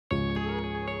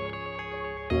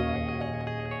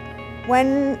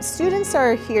When students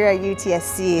are here at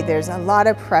UTSC, there's a lot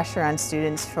of pressure on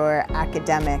students for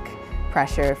academic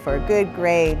pressure, for good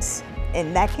grades,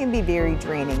 and that can be very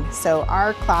draining. So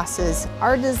our classes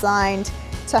are designed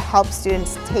to help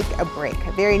students take a break,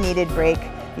 a very needed break.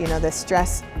 You know, the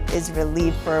stress is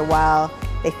relieved for a while,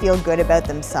 they feel good about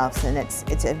themselves, and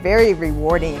it's a very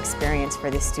rewarding experience for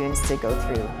the students to go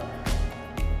through.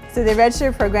 So the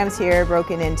registered programs here are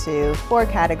broken into 4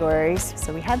 categories.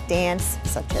 So we have dance,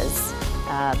 such as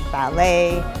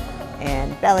ballet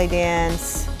and belly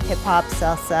dance, hip hop,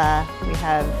 salsa. We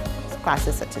have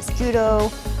classes such as judo,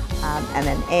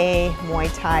 MMA, Muay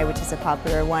Thai, which is a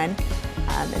popular one.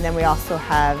 And then we also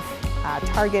have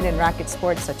target and racket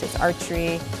sports such as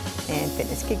archery and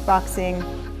fitness kickboxing.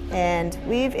 And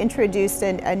we've introduced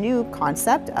a new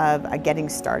concept of getting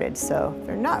started. So if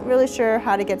they're not really sure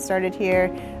how to get started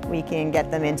here, we can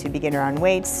get them into beginner on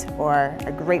weights or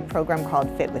a great program called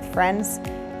Fit with Friends.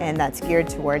 And that's geared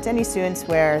towards any students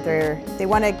where they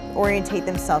want to orientate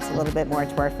themselves a little bit more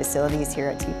to our facilities here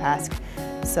at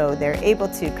TPASC. So they're able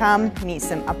to come, meet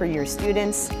some upper year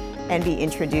students, and be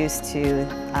introduced to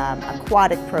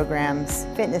aquatic programs,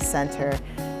 fitness center,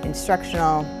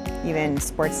 instructional, even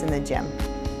sports in the gym.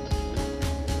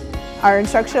 Our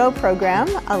instructional program,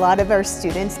 a lot of our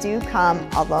students do come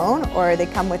alone or they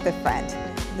come with a friend.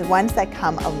 The ones that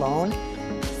come alone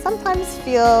sometimes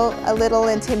feel a little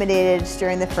intimidated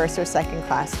during the first or second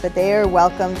class, but they are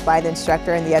welcomed by the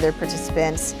instructor and the other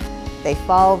participants. They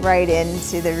fall right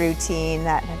into the routine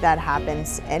that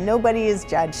happens, and nobody is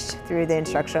judged through the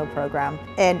instructional program.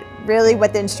 And really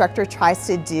what the instructor tries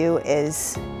to do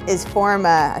is form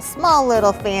a small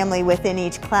little family within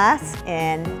each class,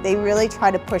 and they really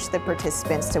try to push the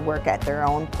participants to work at their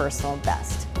own personal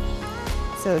best.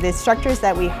 So the instructors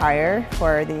that we hire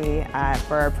for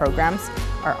our programs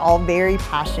are all very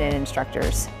passionate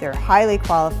instructors. They're highly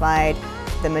qualified.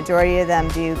 The majority of them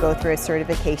do go through a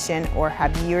certification or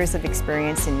have years of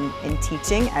experience in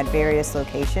teaching at various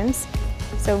locations.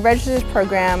 So registered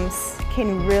programs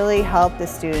can really help the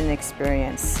student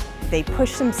experience. They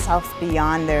push themselves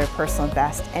beyond their personal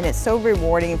best, and it's so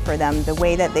rewarding for them the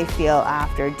way that they feel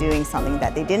after doing something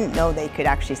that they didn't know they could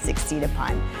actually succeed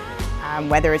upon.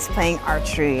 Whether it's playing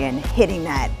archery and hitting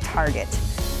that target,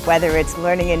 whether it's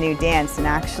learning a new dance and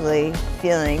actually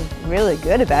feeling really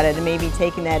good about it and maybe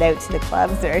taking that out to the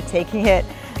clubs or taking it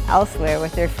elsewhere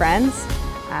with their friends,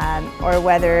 or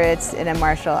whether it's in a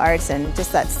martial arts and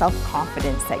just that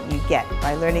self-confidence that you get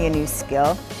by learning a new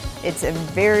skill. It's a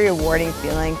very rewarding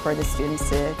feeling for the students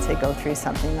to go through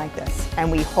something like this.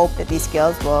 And we hope that these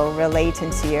skills will relate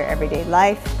into your everyday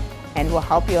life and will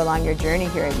help you along your journey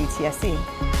here at UTSC.